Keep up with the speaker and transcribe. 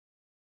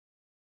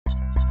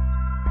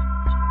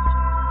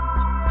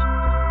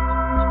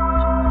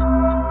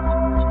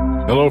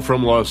Hello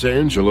from Los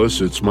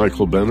Angeles. It's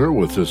Michael Benner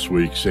with this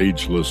week's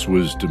Ageless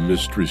Wisdom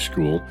Mystery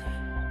School.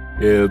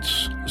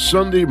 It's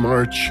Sunday,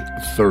 March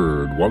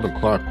 3rd, 1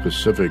 o'clock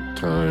Pacific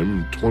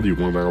Time,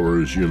 21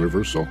 hours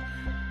Universal,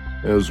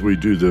 as we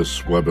do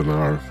this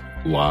webinar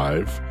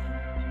live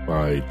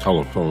by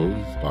telephone,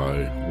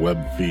 by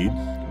web feed,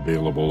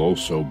 available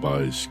also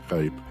by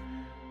Skype.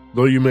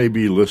 Though you may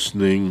be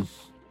listening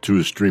to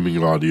a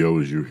streaming audio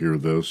as you hear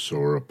this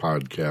or a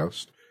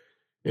podcast,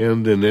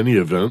 and in any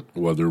event,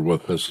 whether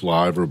with us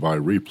live or by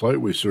replay,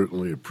 we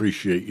certainly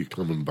appreciate you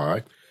coming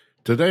by.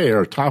 Today,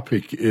 our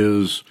topic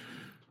is,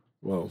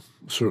 well,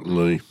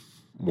 certainly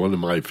one of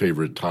my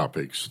favorite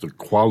topics, the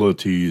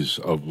qualities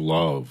of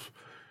love.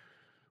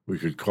 We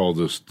could call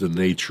this the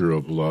nature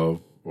of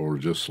love or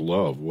just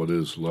love. What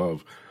is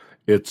love?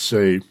 It's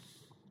a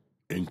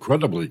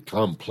incredibly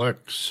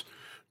complex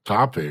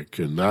topic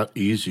and not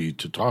easy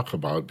to talk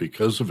about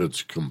because of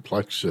its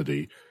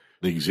complexity.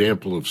 An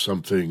example of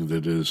something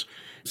that is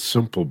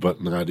simple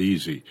but not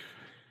easy.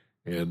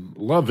 And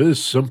love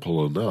is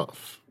simple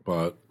enough,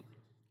 but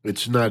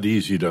it's not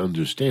easy to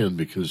understand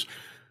because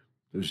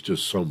there's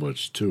just so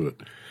much to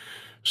it.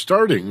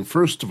 Starting,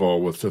 first of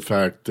all, with the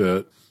fact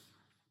that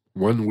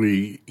when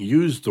we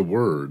use the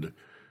word,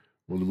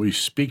 when we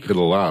speak it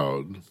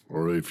aloud,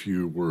 or if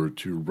you were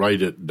to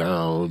write it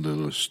down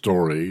in a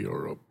story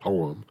or a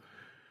poem,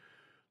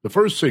 the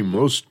first thing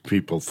most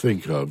people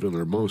think of and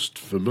are most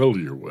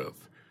familiar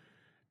with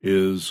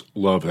is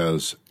love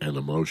as an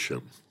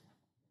emotion.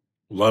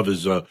 Love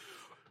is a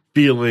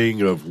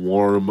feeling of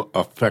warm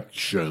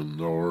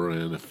affection or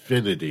an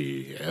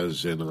affinity,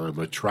 as in I'm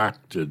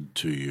attracted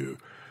to you,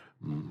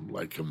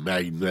 like a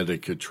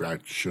magnetic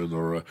attraction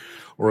or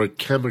a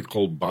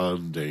chemical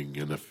bonding,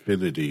 an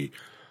affinity,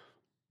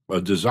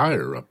 a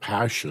desire, a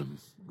passion,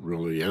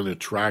 really, an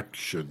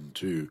attraction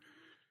too.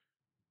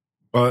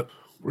 But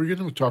we're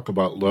going to talk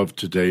about love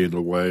today in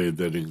a way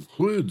that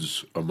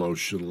includes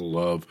emotional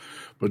love,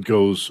 but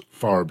goes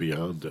far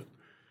beyond it.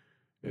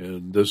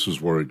 And this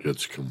is where it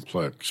gets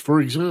complex. For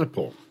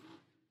example,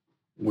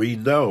 we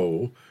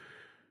know,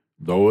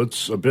 though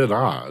it's a bit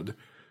odd,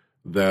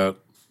 that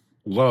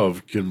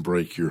love can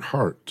break your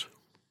heart.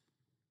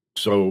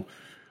 So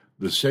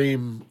the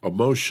same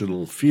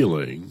emotional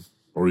feeling,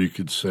 or you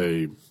could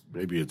say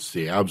maybe it's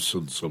the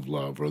absence of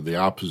love or the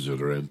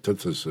opposite or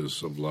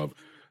antithesis of love,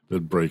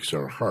 that breaks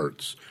our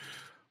hearts.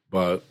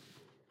 But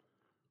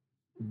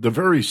the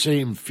very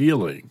same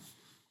feeling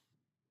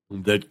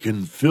that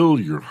can fill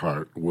your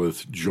heart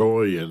with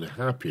joy and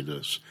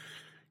happiness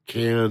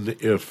can,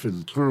 if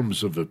in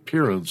terms of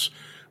appearance,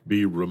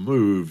 be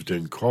removed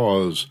and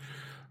cause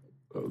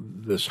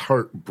this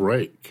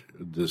heartbreak,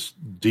 this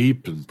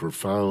deep and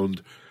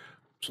profound,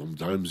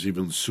 sometimes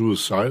even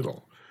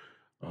suicidal,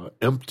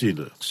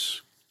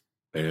 emptiness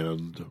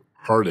and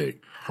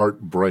heartache,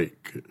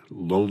 heartbreak,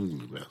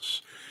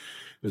 loneliness.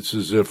 It's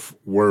as if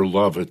where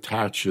love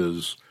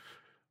attaches,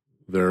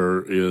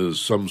 there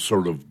is some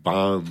sort of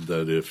bond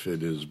that if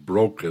it is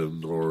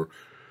broken or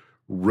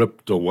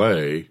ripped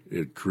away,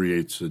 it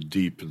creates a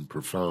deep and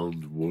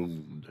profound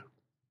wound.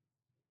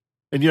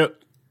 And yet,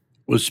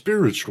 with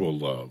spiritual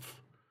love,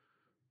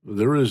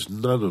 there is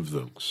none of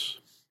this.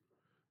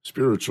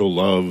 Spiritual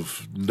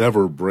love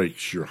never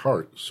breaks your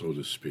heart, so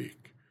to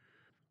speak.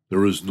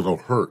 There is no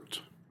hurt.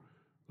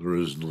 There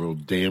is no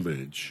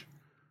damage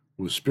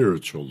with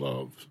spiritual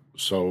love.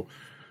 So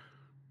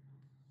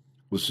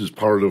this is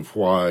part of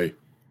why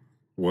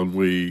when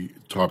we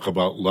talk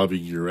about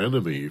loving your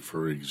enemy,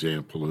 for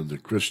example, in the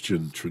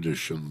Christian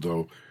tradition,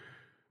 though,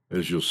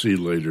 as you'll see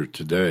later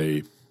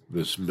today,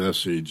 this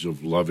message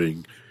of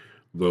loving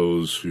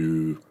those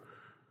who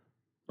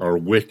are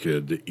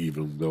wicked,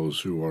 even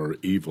those who are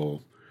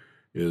evil,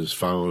 is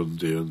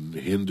found in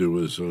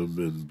Hinduism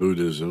and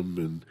Buddhism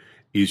and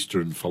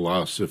Eastern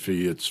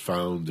philosophy. It's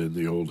found in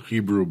the old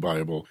Hebrew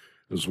Bible,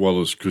 as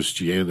well as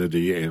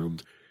Christianity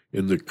and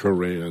in the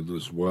Quran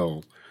as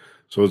well.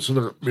 So it's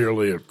not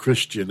merely a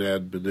Christian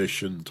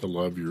admonition to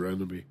love your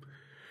enemy.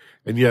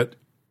 And yet,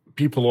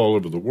 people all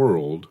over the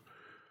world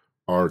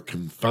are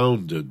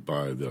confounded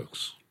by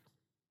this.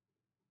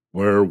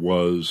 Where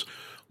was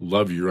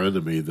love your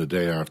enemy the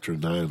day after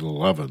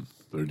 9/11?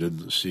 There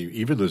didn't seem,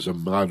 even as a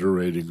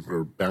moderating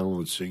or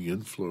balancing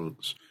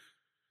influence.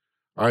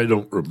 I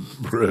don't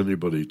remember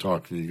anybody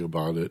talking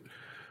about it.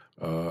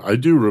 I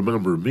do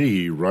remember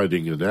me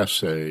writing an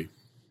essay,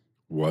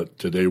 what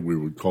today we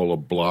would call a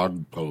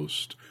blog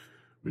post.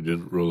 We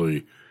didn't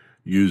really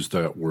use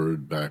that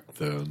word back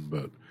then,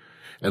 but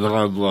an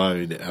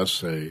online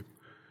essay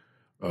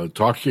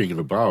talking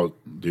about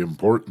the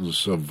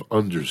importance of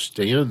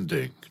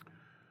understanding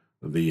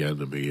the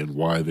enemy and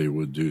why they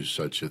would do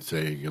such a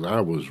thing. And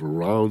I was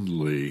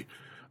roundly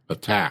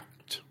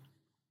attacked,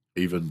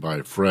 even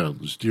by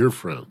friends, dear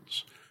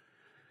friends.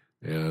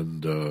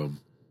 And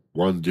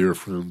one dear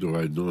friend who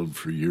I'd known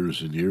for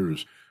years and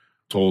years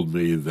told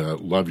me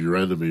that love your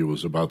enemy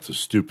was about the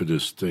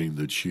stupidest thing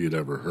that she had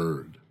ever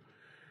heard.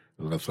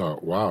 And I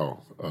thought,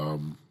 wow,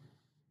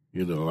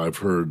 I've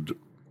heard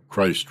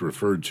Christ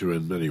referred to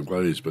in many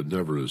ways, but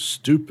never as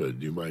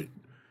stupid. You might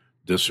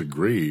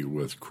disagree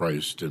with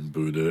Christ and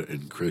Buddha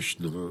and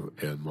Krishna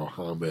and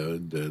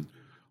Muhammad, and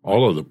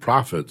all of the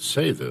prophets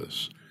say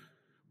this.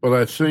 But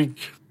I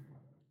think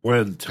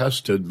when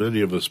tested,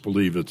 many of us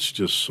believe it's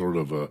just sort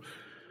of a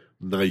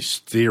nice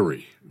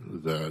theory,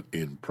 that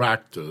in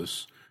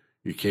practice,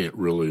 you can't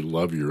really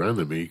love your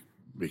enemy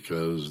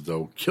because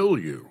they'll kill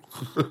you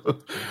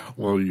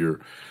while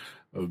you're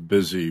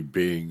busy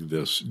being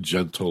this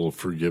gentle,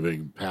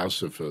 forgiving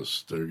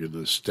pacifist. They're going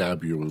to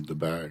stab you in the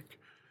back.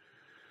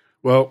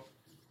 Well,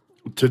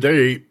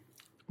 today,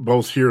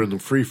 both here in the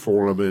free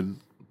forum and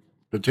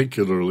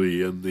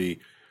particularly in the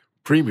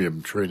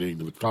premium training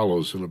that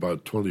follows in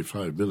about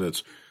 25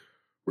 minutes,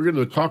 we're going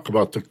to talk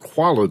about the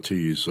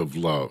qualities of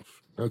love.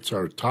 That's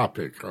our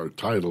topic. Our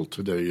title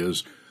today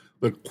is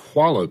The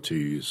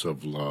Qualities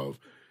of Love.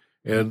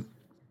 And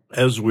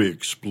as we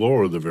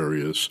explore the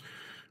various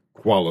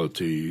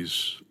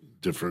qualities,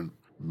 different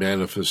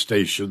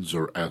manifestations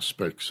or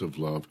aspects of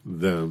love,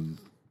 then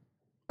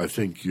I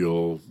think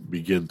you'll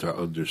begin to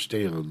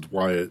understand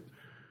why it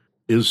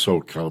is so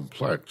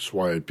complex,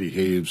 why it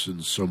behaves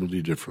in so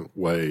many different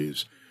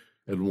ways,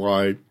 and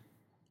why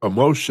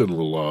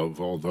emotional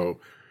love, although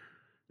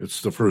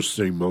it's the first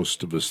thing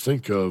most of us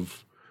think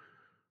of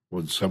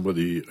when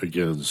somebody,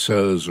 again,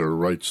 says or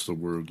writes the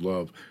word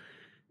love,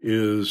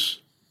 is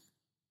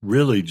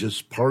really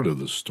just part of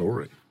the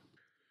story.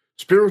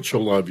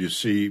 Spiritual love, you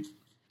see,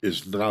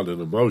 is not an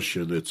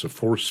emotion, it's a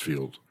force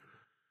field.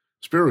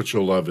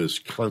 Spiritual love is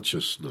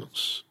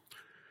consciousness.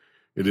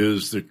 It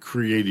is the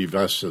creative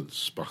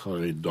essence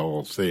behind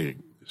all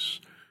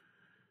things.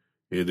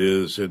 It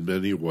is, in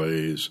many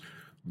ways,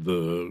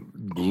 the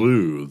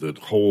glue that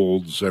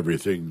holds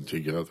everything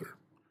together.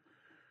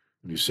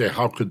 And you say,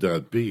 how could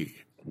that be?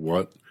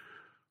 What?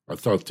 I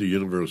thought the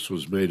universe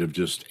was made of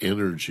just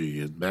energy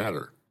and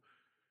matter.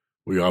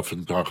 We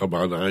often talk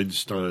about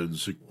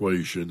Einstein's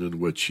equation, in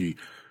which he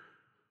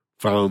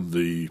found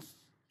the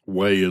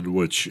way in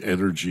which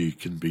energy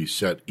can be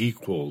set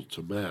equal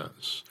to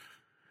mass.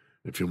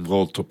 If you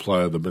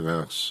multiply the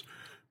mass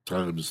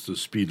times the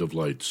speed of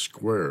light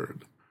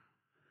squared,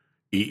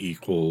 E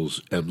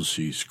equals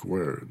mc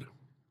squared.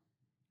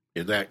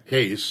 In that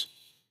case,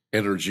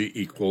 energy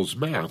equals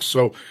mass.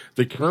 So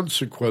the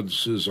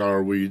consequences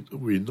are we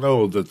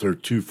know that there are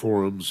two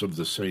forms of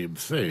the same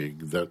thing,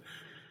 that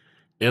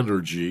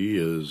energy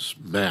is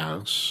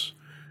mass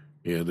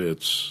in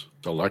its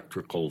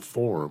electrical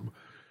form,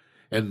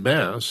 and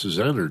mass is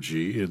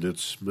energy in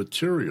its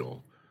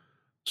material,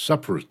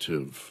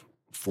 separative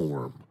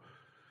form.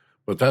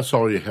 But that's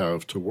all you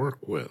have to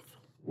work with.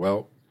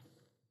 Well,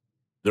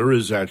 there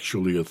is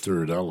actually a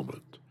third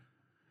element,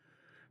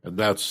 and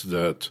that's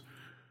that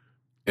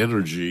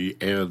energy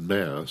and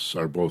mass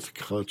are both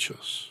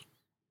conscious.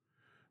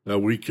 Now,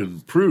 we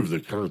can prove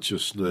the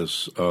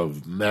consciousness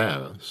of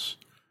mass,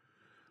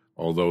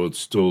 although it's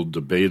still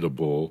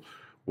debatable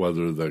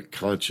whether the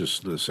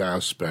consciousness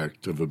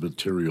aspect of a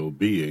material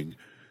being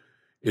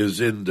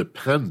is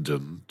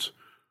independent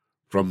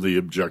from the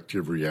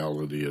objective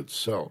reality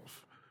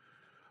itself,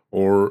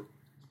 or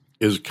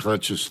is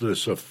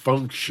consciousness a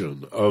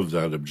function of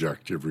that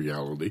objective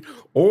reality,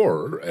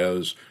 or,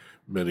 as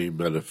many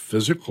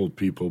metaphysical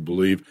people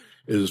believe,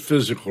 is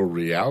physical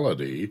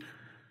reality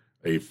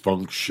a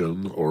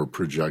function or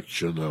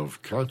projection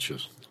of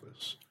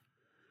consciousness?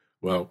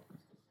 Well,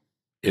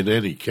 in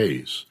any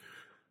case,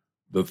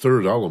 the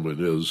third element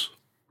is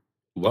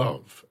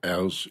love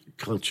as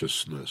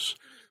consciousness.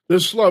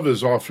 This love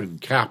is often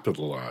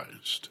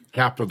capitalized,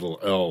 capital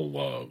L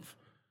love.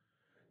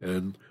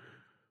 And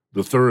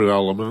the third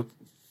element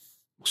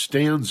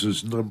stands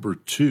as number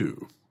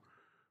 2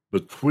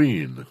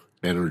 between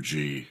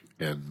energy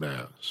and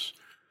mass.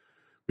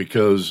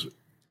 Because,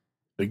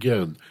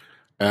 again,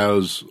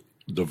 as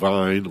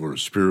divine or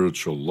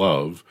spiritual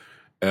love,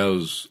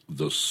 as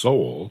the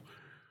soul,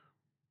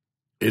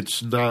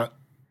 it's not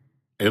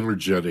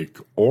energetic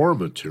or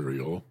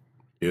material,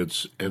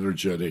 it's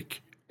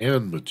energetic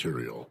and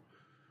material.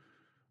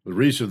 The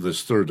reason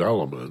this third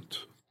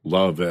element,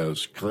 love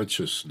as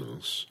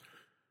consciousness,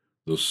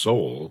 the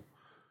soul,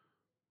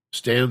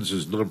 stands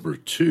as number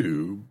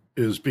 2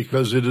 is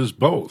because it is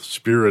both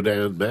spirit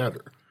and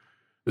matter.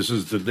 This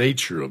is the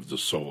nature of the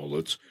soul.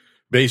 It's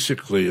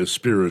basically a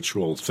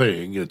spiritual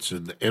thing. It's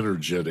an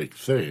energetic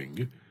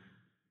thing,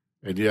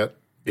 and yet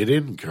it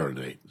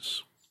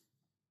incarnates.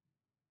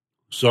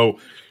 So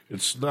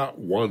it's not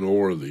one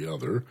or the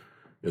other.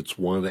 It's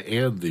one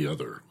and the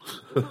other.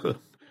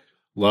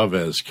 Love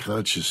as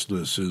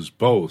consciousness is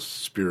both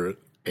spirit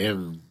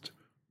and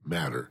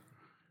matter,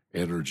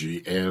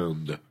 energy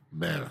and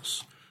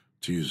mass,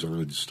 to use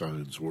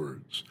Einstein's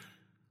words.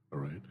 All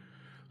right.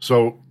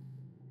 So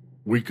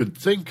we could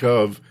think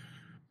of,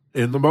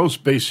 in the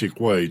most basic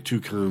way,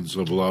 two kinds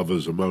of love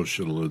as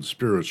emotional and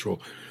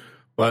spiritual.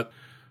 But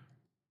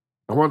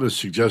I want to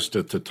suggest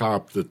at the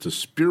top that the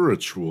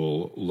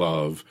spiritual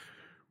love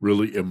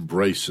really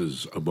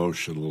embraces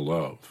emotional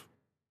love.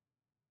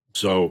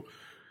 So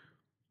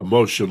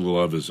emotional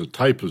love is a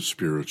type of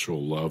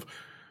spiritual love.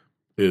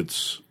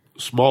 It's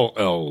small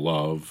l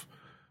love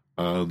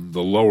on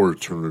the lower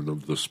turn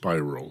of the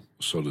spiral,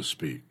 so to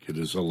speak. It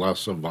is a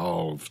less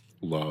evolved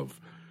love.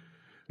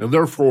 And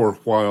therefore,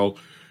 while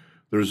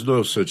there's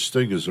no such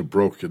thing as a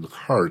broken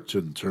heart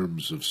in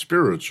terms of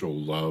spiritual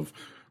love,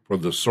 for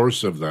the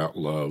source of that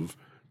love,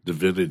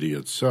 divinity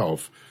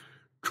itself,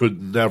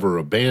 could never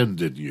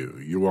abandon you.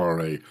 You are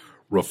a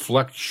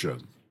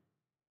reflection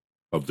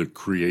of the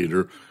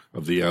Creator,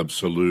 of the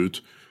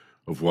Absolute,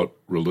 of what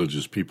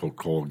religious people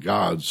call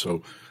God.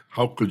 So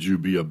how could you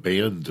be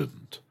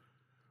abandoned,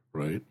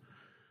 right?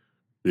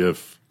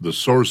 If the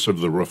source of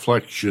the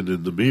reflection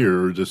in the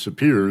mirror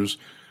disappears,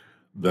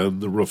 then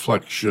the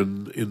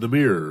reflection in the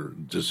mirror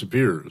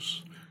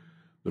disappears.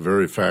 The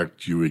very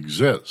fact you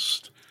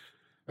exist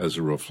as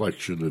a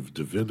reflection of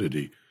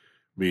divinity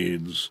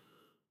means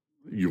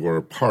you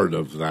are part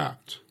of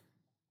that,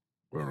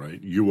 all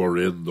right? You are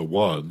in the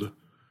one,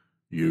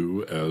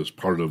 you as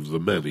part of the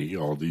many,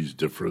 all these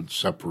different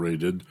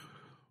separated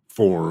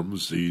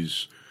forms,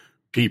 these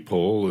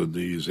people and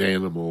these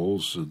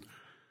animals and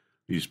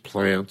these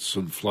plants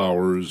and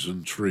flowers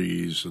and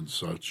trees and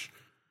such,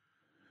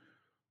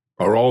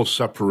 are all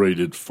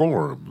separated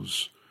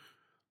forms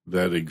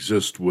that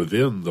exist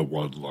within the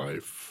one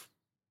life.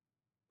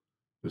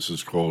 This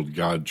is called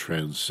God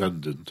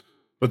transcendent.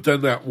 But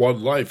then that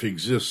one life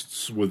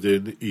exists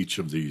within each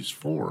of these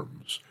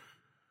forms,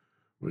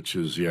 which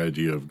is the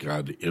idea of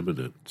God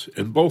immanent.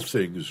 And both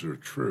things are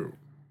true.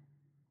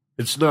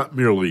 It's not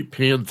merely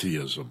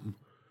pantheism,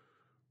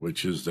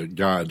 which is that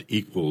God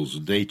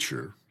equals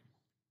nature,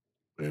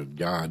 and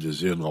God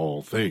is in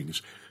all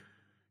things.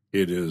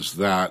 It is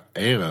that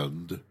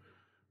and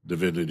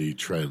divinity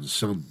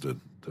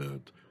transcendent,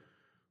 that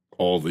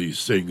all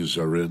these things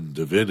are in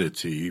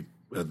divinity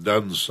and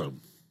then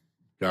some.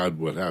 God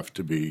would have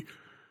to be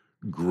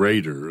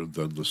greater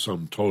than the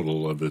sum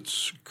total of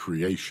its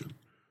creation,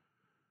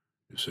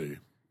 you see.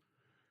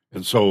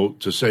 And so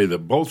to say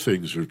that both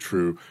things are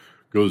true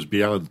goes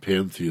beyond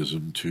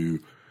pantheism to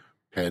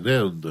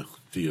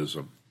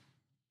panentheism.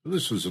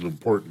 This is an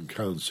important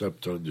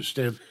concept to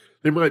understand.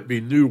 There might be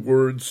new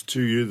words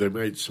to you. They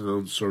might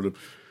sound sort of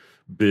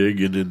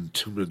big and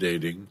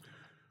intimidating,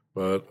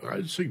 but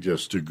I'd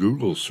suggest a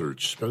Google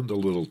search. Spend a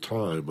little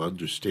time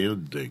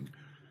understanding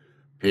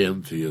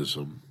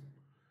pantheism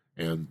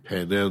and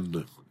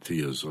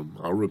panentheism.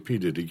 I'll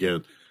repeat it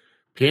again.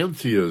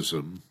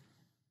 Pantheism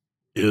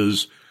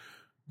is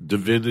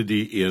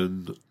divinity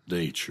in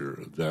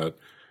nature, that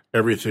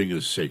everything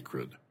is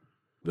sacred,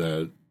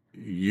 that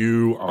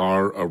you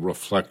are a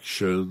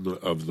reflection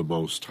of the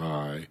Most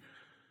High,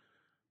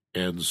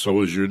 and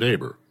so is your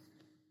neighbor.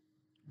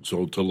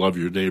 So to love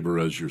your neighbor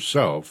as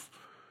yourself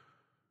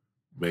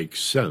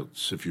makes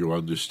sense if you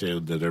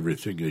understand that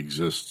everything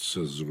exists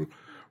as a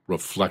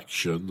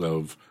reflection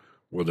of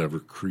whatever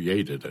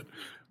created it.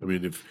 I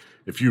mean,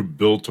 if you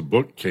built a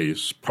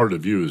bookcase, part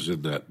of you is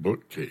in that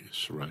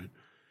bookcase, right?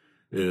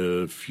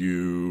 If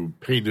you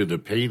painted a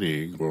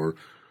painting or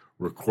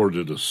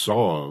recorded a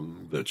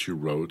song that you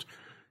wrote,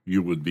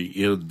 you would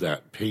be in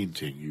that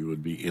painting. You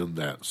would be in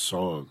that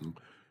song.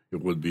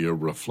 It would be a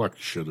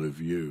reflection of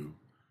you.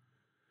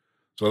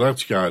 So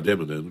that's God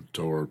immanent,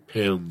 or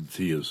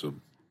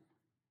pantheism.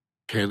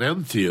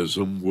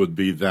 Panentheism would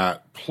be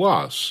that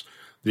plus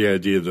the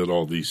idea that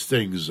all these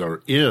things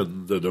are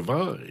in the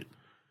divine.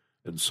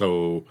 And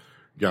so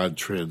God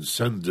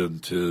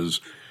transcendent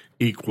is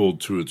equal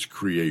to its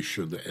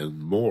creation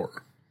and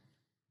more.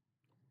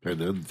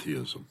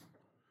 Panentheism.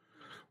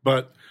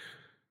 But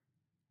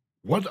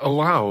what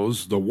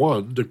allows the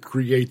one to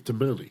create the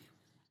many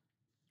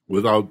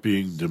without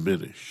being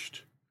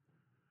diminished?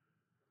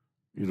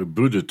 You know,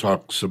 Buddha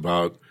talks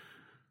about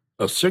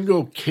a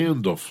single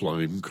candle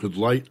flame could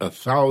light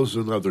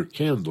 1,000 other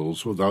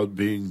candles without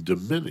being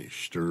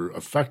diminished or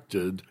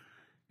affected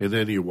in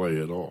any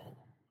way at all.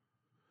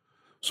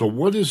 So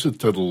what is it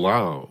that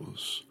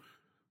allows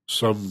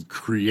some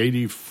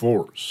creative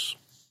force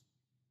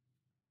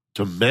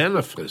to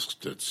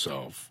manifest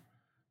itself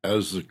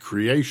as the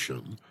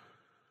creation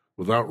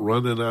without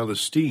running out of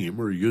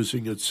steam or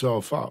using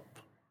itself up?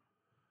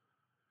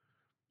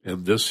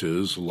 And this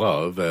is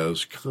love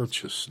as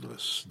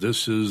consciousness.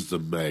 This is the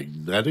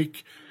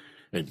magnetic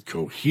and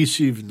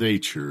cohesive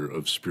nature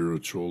of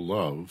spiritual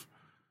love,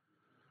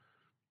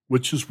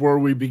 which is where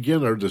we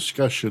begin our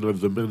discussion of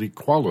the many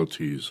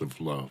qualities of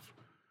love.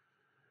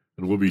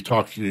 And we'll be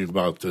talking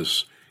about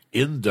this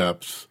in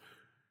depth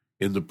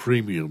in the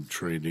premium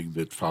training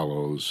that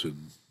follows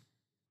in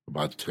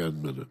about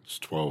 10 minutes,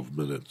 12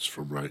 minutes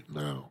from right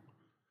now.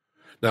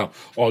 Now,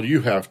 all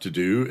you have to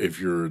do, if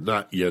you're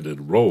not yet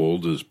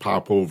enrolled, is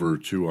pop over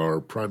to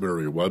our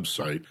primary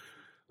website,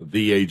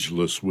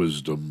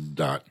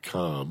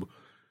 theagelesswisdom.com,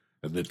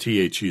 and the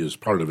THE is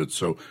part of it.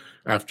 So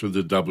after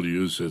the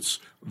W's, it's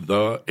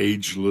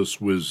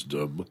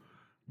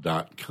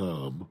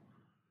theagelesswisdom.com.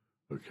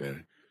 Okay.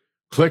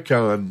 Click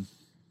on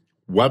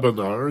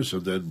webinars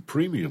and then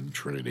premium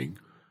training,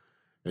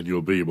 and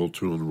you'll be able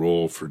to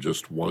enroll for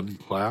just one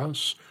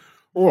class,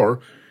 or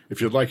if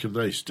you'd like a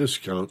nice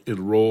discount,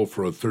 enroll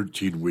for a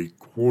 13-week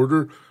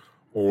quarter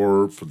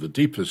or for the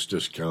deepest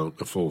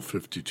discount, a full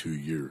 52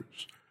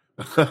 years.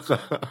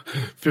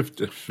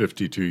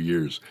 52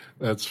 years.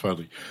 That's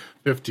funny.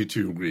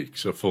 52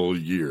 weeks, a full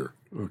year.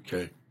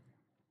 Okay.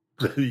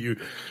 You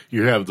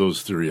have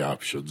those three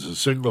options: a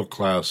single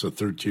class, a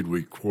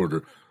 13-week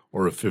quarter,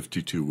 or a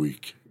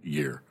 52-week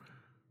year.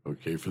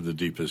 Okay, for the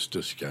deepest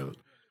discount.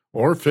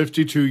 Or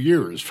 52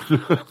 years,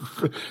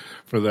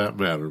 for that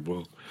matter.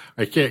 Well,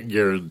 I can't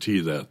guarantee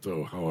that,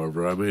 though,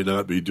 however. I may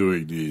not be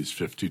doing these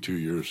 52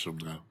 years from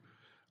now.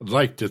 I'd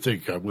like to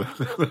think I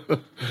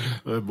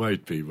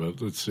might be,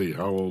 but let's see.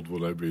 How old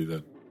would I be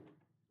then?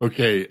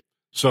 Okay,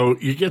 so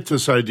you get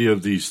this idea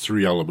of these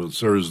three elements.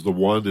 There is the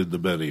one and the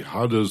many.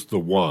 How does the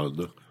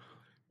one,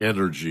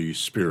 energy,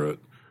 spirit,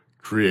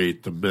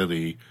 create the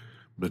many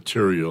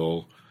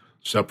material,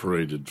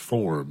 separated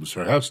forms?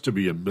 There has to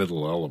be a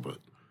middle element.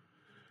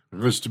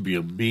 There has to be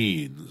a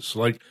means.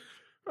 Like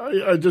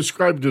I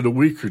described it a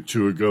week or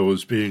two ago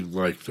as being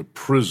like the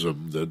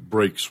prism that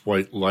breaks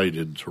white light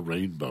into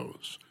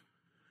rainbows.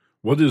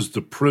 What is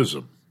the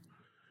prism?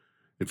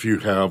 If you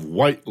have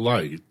white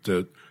light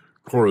that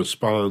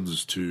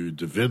corresponds to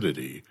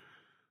divinity,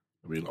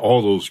 I mean,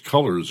 all those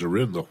colors are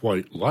in the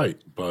white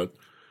light, but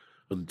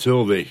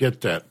until they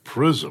hit that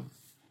prism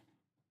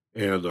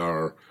and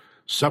are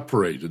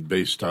separated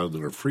based on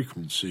their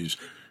frequencies,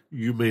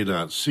 you may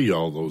not see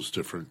all those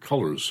different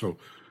colors. So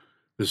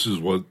this is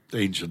what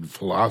ancient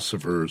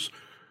philosophers,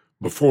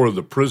 before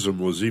the prism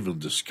was even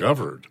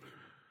discovered,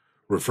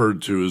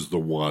 referred to as the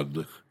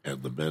one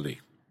and the many.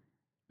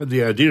 And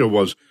the idea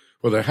was,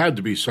 well, there had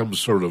to be some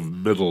sort of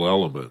middle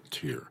element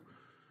here.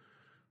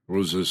 There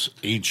was this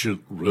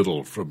ancient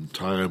riddle from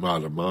time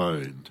out of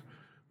mind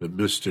that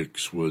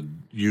mystics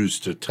would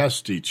use to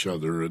test each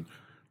other and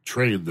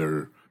train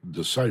their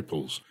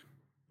disciples.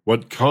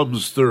 What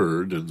comes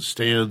third and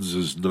stands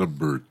as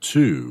number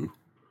two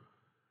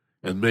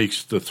and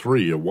makes the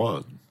three a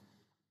one?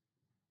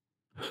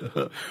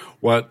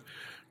 What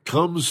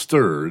comes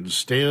third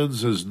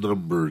stands as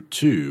number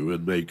two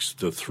and makes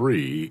the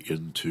three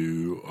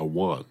into a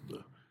one.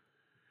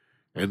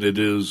 And it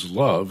is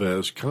love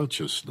as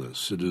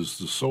consciousness. It is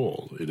the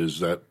soul. It is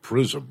that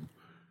prism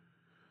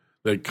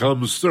that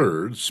comes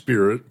third.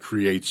 Spirit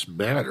creates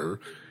matter,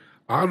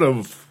 out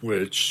of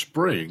which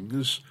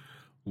springs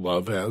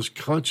love as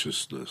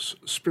consciousness,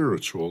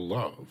 spiritual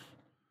love.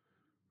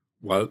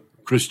 What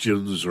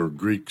Christians or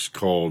Greeks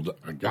called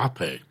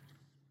agape.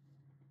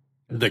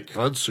 The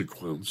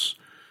consequence,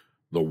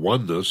 the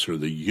oneness or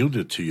the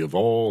unity of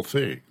all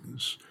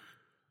things,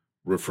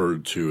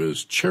 referred to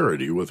as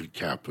charity with a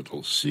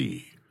capital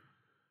C.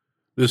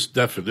 This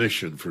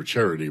definition for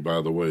charity,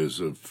 by the way, is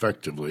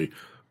effectively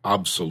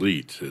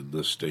obsolete in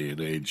this day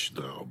and age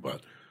now,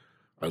 but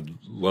I'd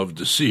love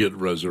to see it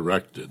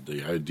resurrected.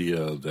 The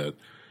idea that,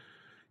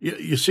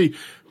 you see,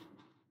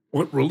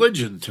 what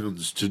religion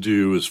tends to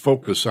do is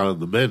focus on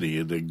the many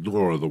and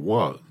ignore the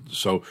one.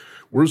 So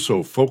we're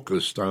so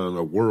focused on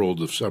a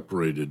world of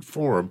separated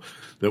form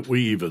that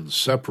we even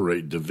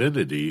separate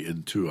divinity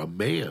into a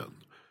man,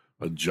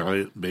 a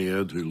giant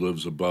man who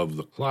lives above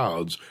the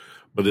clouds,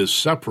 but is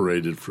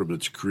separated from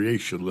its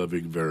creation,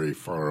 living very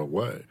far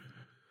away.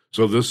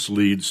 So this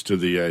leads to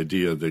the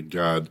idea that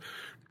God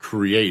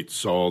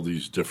creates all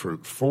these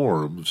different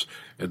forms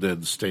and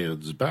then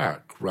stands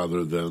back,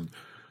 rather than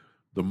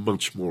the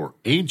much more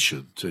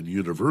ancient and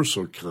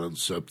universal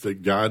concept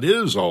that God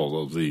is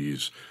all of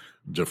these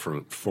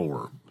different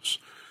forms.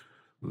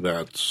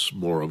 That's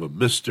more of a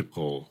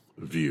mystical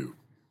view.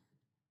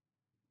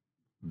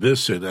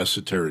 This in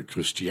esoteric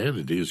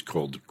Christianity is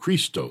called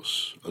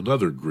Christos,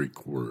 another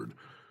Greek word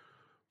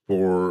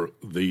for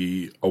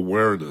the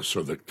awareness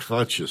or the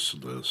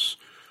consciousness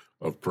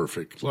of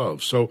perfect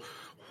love. So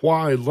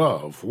why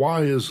love?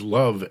 Why is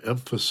love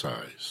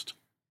emphasized?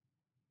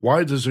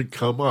 Why does it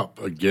come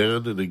up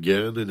again and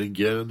again and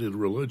again in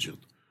religion?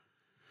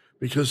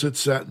 Because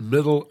it's that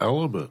middle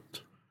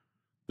element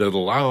that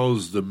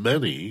allows the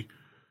many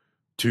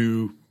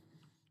to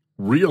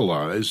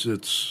realize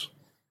its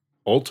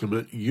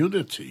ultimate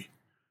unity.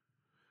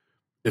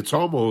 It's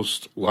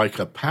almost like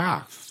a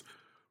path,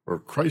 or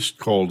Christ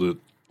called it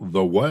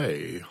the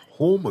way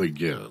home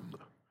again.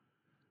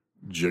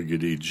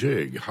 Jiggity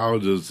jig. How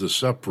does the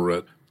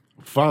separate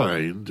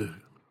find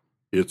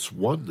its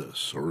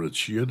oneness or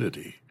its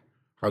unity?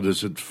 How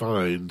does it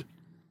find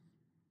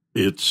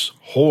its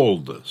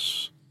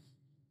wholeness?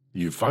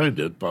 You find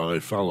it by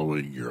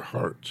following your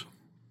heart.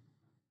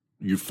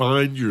 You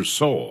find your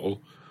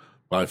soul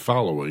by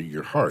following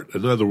your heart.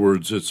 In other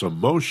words, it's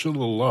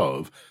emotional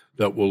love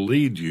that will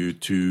lead you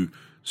to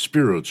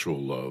spiritual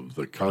love,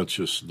 the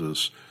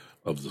consciousness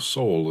of the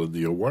soul and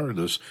the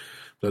awareness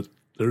that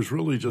there's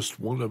really just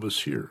one of us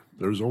here.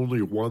 There's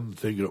only one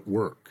thing at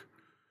work,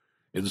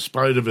 in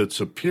spite of its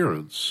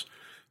appearance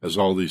as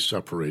all these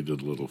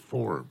separated little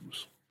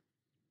forms.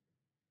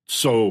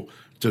 So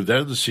to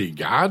then see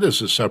God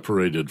as a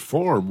separated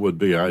form would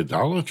be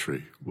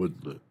idolatry,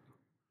 wouldn't it?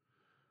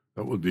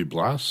 That would be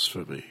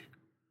blasphemy.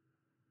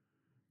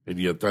 And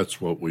yet that's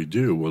what we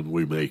do when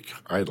we make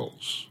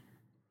idols.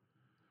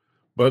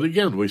 But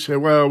again, we say,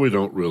 well, we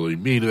don't really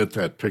mean it.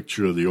 That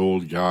picture of the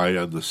old guy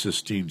on the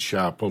Sistine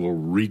Chapel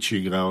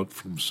reaching out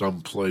from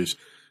someplace,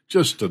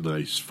 just a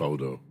nice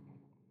photo.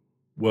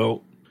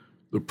 Well,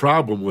 the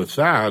problem with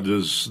that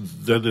is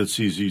then it's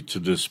easy to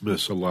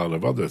dismiss a lot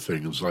of other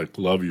things, like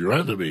love your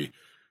enemy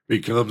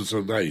becomes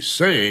a nice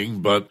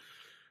saying, but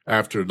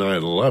after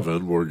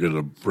 9/11, we're going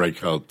to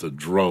break out the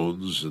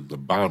drones and the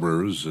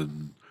bombers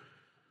and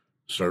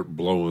start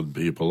blowing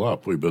people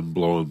up. We've been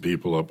blowing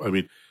people up. I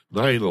mean,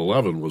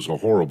 9/11 was a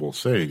horrible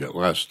thing. It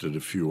lasted a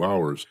few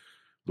hours.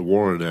 The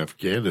war in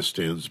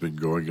Afghanistan's been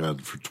going on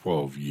for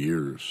 12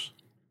 years.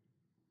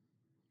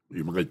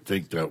 You might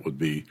think that would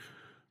be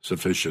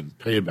sufficient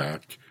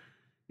payback,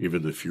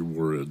 even if you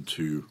were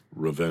into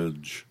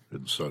revenge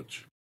and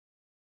such.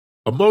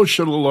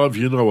 Emotional love,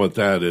 you know what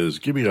that is.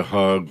 Give me a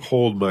hug,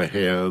 hold my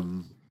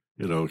hand,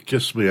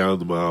 kiss me on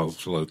the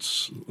mouth.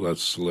 Let's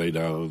lay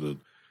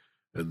down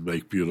and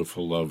make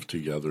beautiful love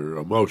together.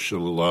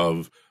 Emotional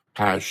love,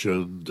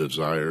 passion,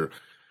 desire.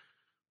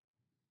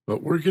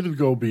 But we're going to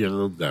go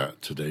beyond that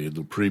today in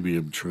the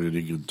premium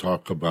training and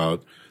talk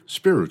about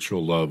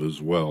spiritual love as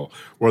well,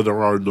 where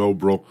there are no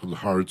broken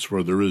hearts,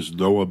 where there is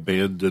no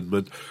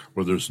abandonment,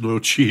 where there's no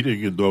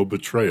cheating and no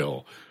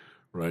betrayal,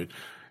 right?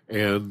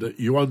 And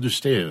you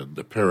understand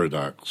the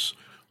paradox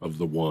of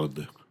the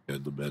one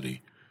and the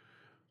many.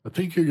 I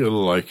think you're going to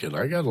like it.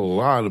 I got a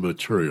lot of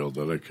material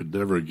that I could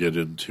never get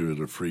into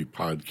in a free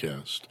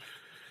podcast.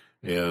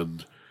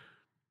 And,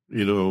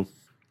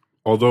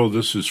 although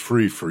this is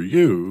free for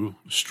you,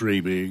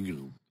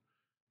 streaming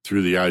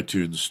through the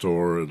iTunes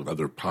Store and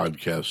other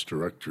podcast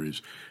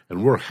directories,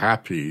 and we're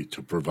happy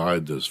to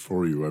provide this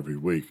for you every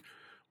week,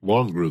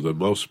 longer than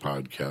most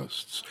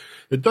podcasts.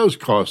 It does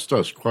cost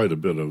us quite a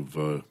bit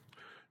of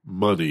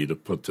money to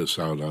put this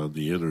out on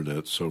the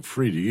internet, so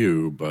free to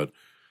you, but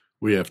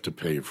we have to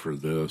pay for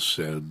this,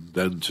 and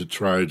then to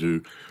try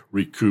to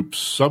recoup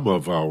some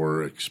of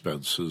our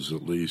expenses,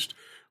 at least,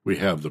 we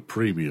have the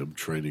premium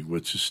training,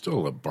 which is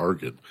still a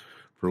bargain.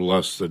 For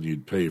less than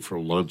you'd pay for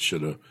lunch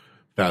at a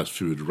fast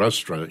food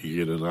restaurant,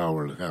 you get an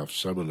hour-and-a-half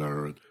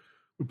seminar, and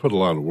we put a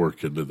lot of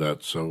work into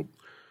that, so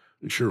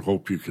I sure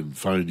hope you can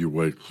find your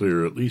way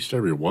clear, at least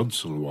every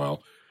once in a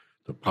while,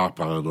 to pop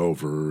on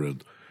over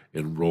and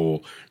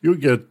enroll. You'll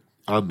get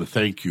on the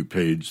thank you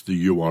page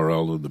the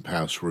URL and the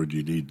password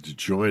you need to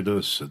join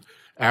us, and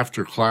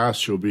after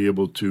class you'll be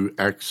able to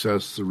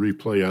access the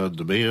replay on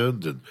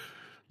demand and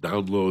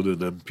download an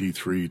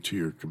MP3 to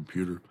your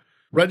computer.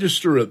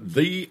 Register at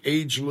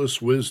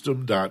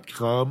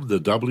theagelesswisdom.com, the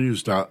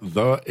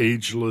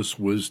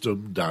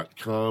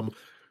w's.theagelesswisdom.com.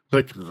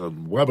 Click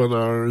on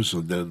webinars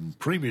and then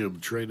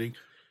premium training,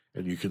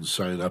 and you can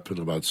sign up in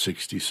about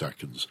 60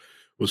 seconds.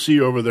 We'll see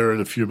you over there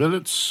in a few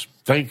minutes.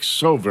 Thanks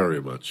so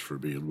very much for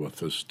being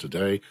with us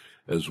today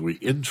as we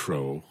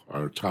intro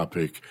our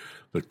topic,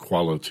 the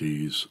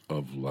qualities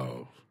of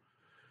love.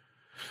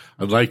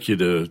 I'd like you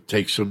to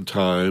take some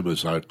time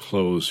as I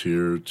close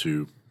here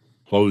to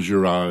close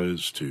your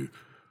eyes, to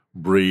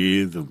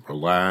breathe and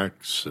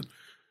relax and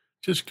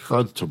just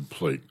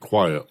contemplate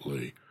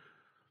quietly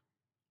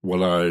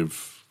what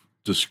I've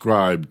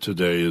described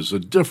today as a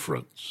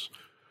difference,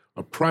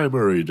 a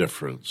primary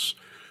difference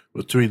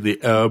between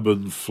the ebb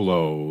and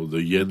flow,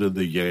 the yin and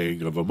the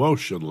yang of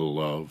emotional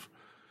love,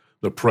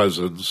 the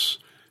presence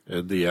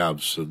and the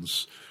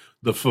absence,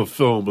 the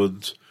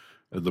fulfillment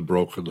and the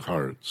broken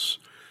hearts.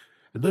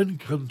 And then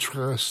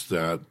contrast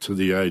that to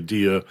the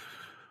idea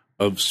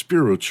of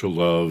spiritual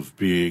love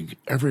being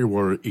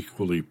everywhere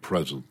equally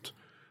present,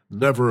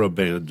 never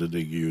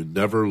abandoning you,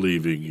 never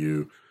leaving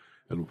you,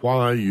 and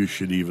why you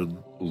should even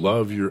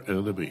love your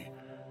enemy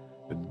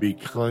and be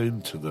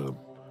kind to them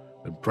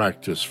and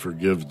practice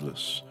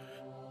forgiveness.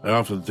 I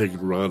often think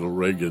of Ronald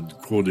Reagan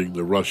quoting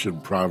the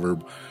Russian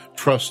proverb,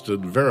 trust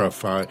and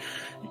verify.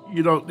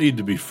 You don't need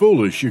to be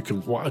foolish. You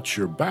can watch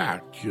your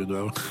back,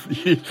 you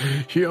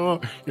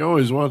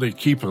always want to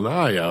keep an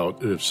eye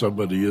out if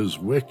somebody is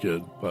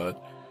wicked, but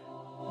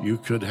you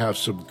could have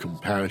some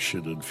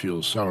compassion and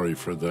feel sorry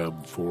for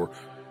them, for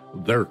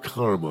their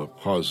karma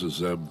causes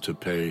them to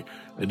pay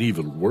an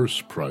even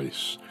worse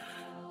price,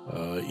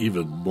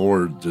 even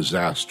more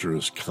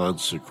disastrous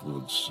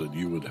consequence than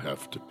you would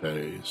have to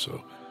pay.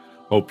 So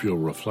hope you'll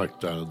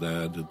reflect on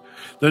that and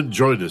then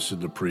join us in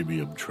the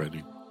premium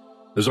training.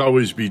 As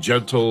always, be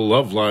gentle,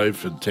 love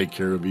life, and take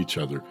care of each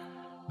other.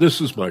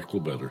 This is Michael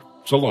Benner.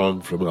 So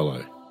long from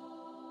LA.